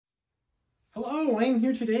Hello, I'm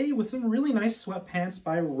here today with some really nice sweatpants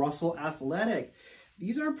by Russell Athletic.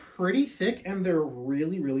 These are pretty thick and they're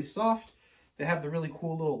really soft. They have the really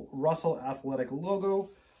cool little Russell Athletic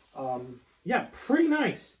logo. Yeah, pretty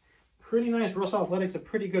nice. Pretty nice. Russell Athletic's a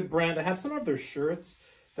pretty good brand. I have some of their shirts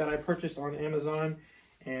that I purchased on Amazon,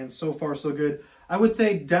 and so far so good. I would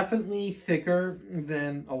say definitely thicker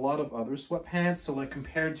than a lot of other sweatpants. So like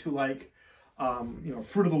compared to like,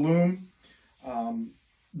 Fruit of the Loom,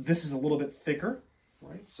 this is a little bit thicker,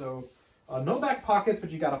 right? So no back pockets,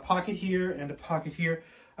 but you got a pocket here and a pocket here.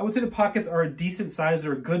 I would say the pockets are a decent size.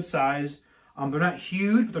 They're a good size. They're not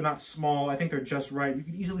huge, but they're not small. I think they're just right. You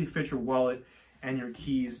can easily fit your wallet and your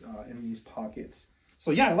keys in these pockets.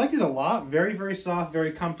 So yeah, I like these a lot. Very soft,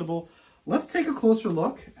 very comfortable. Let's take a closer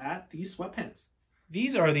look at these sweatpants.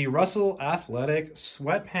 These are the Russell Athletic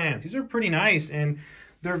sweatpants. These are pretty nice and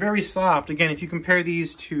they're very soft. Again, if you compare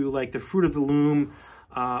these to like the Fruit of the Loom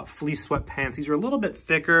fleece sweatpants, these are a little bit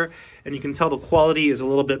thicker and you can tell the quality is a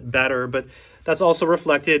little bit better, but that's also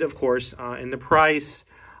reflected, of course, in the price.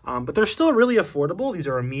 But they're still really affordable. These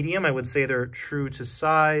are a medium. I would say they're true to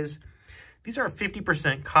size. These are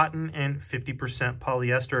 50% cotton and 50%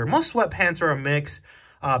 polyester. Most sweatpants are a mix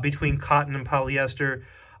between cotton and polyester.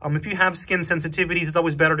 If you have skin sensitivities, it's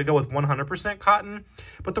always better to go with 100% cotton.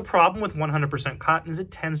 But the problem with 100% cotton is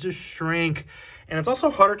it tends to shrink. And it's also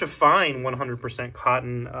harder to find 100%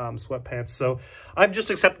 cotton sweatpants. So I've just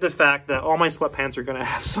accepted the fact that all my sweatpants are going to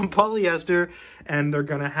have some polyester and they're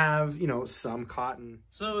going to have, some cotton.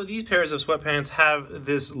 So these pairs of sweatpants have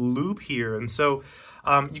this loop here. And so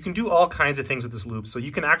you can do all kinds of things with this loop. So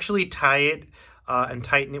you can actually tie it and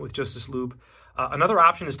tighten it with just this loop. Another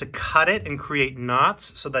option is to cut it and create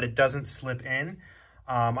knots so that it doesn't slip in.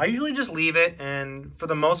 I usually just leave it, and for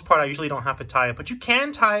the most part, I usually don't have to tie it. But you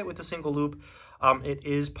can tie it with a single loop. It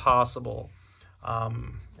is possible.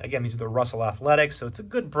 Again, these are the Russell Athletics, so it's a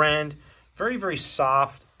good brand. Very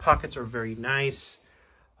soft. Pockets are very nice.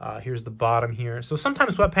 Here's the bottom here. So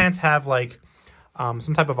sometimes sweatpants have like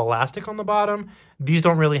some type of elastic on the bottom. These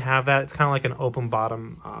don't really have that. It's kind of like an open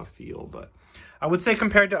bottom feel, but I would say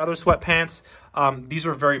compared to other sweatpants, these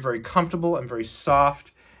are very comfortable and very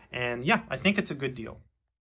soft. And yeah, I think it's a good deal.